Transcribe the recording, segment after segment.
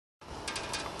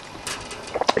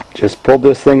Just pulled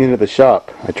this thing into the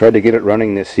shop. I tried to get it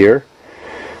running this year,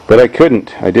 but I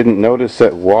couldn't. I didn't notice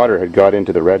that water had got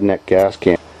into the redneck gas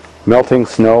can. Melting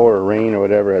snow or rain or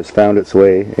whatever has found its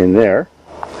way in there.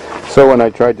 So when I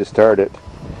tried to start it,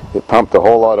 it pumped a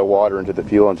whole lot of water into the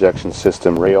fuel injection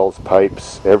system, rails,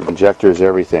 pipes, injectors,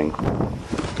 everything.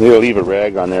 We'll leave a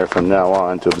rag on there from now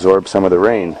on to absorb some of the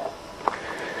rain.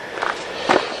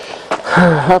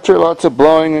 After lots of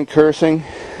blowing and cursing,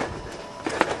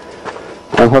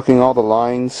 unhooking all the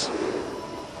lines,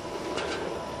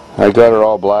 I got her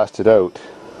all blasted out.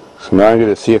 So now I'm going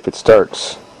to see if it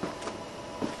starts.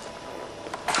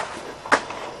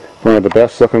 One of the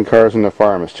best looking cars on the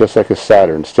farm. It's just like a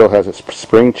Saturn. Still has its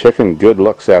spring chicken good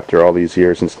looks after all these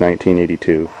years since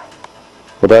 1982.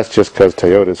 Well, that's just because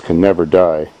Toyotas can never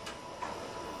die.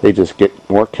 They just get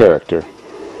more character.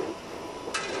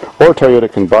 Or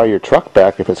Toyota can buy your truck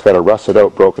back if it's got a rusted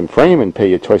out broken frame and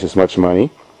pay you twice as much money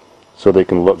so they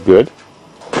can look good.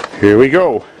 Here we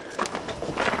go.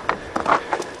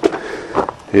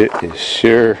 It is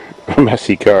sure a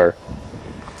messy car.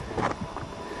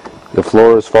 The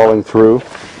floor is falling through.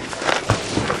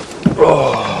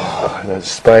 Oh, there's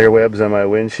spider webs on my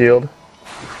windshield.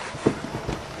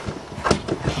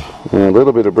 And a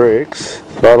little bit of brakes.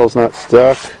 Throttle's not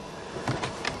stuck.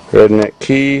 Redneck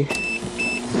key.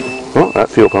 Oh, that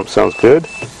fuel pump sounds good.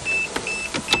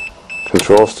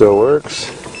 Control still works.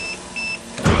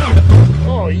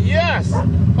 Oh yes!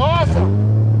 Awesome!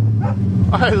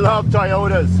 I love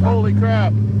Toyotas. Holy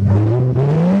crap!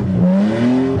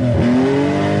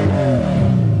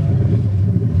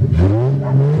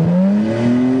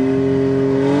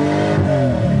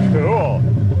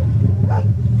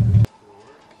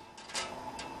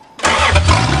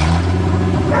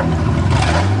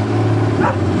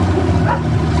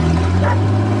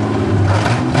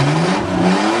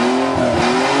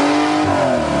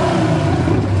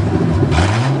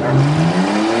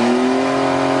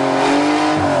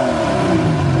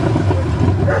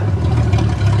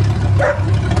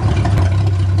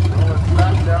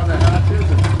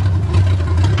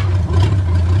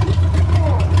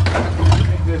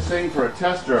 For a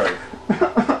test drive.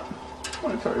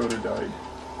 My Toyota died.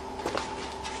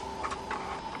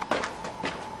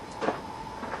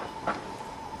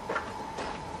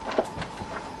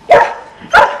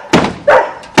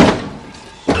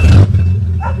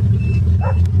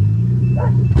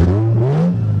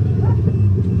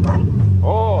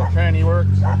 Oh, tranny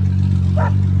works.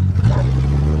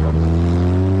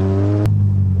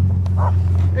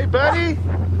 Hey buddy,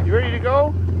 you ready to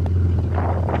go?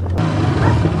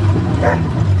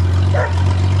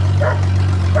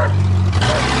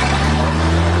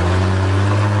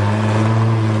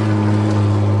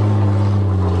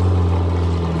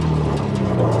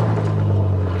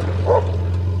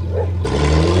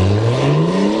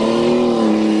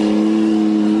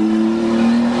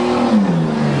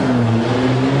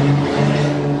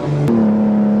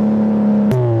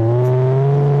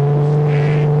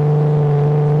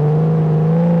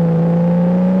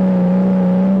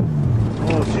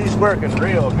 Working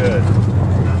real good.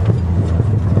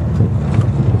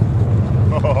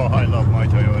 Oh, I love my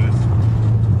Toyotas.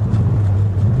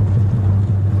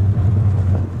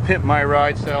 Pimp my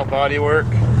ride style bodywork.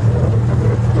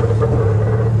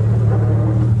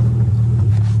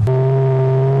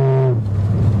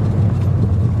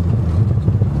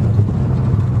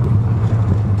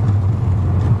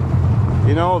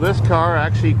 You know, this car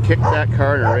actually kicked that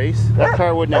car in a race. That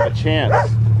car wouldn't have a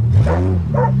chance.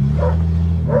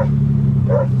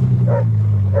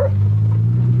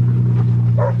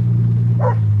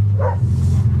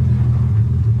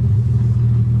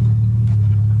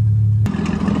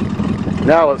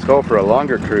 Now let's go for a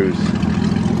longer cruise.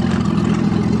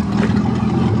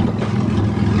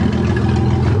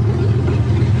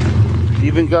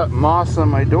 Even got moss on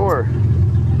my door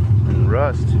and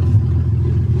rust.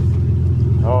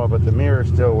 Oh, but the mirror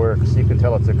still works. You can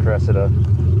tell it's a Cressida.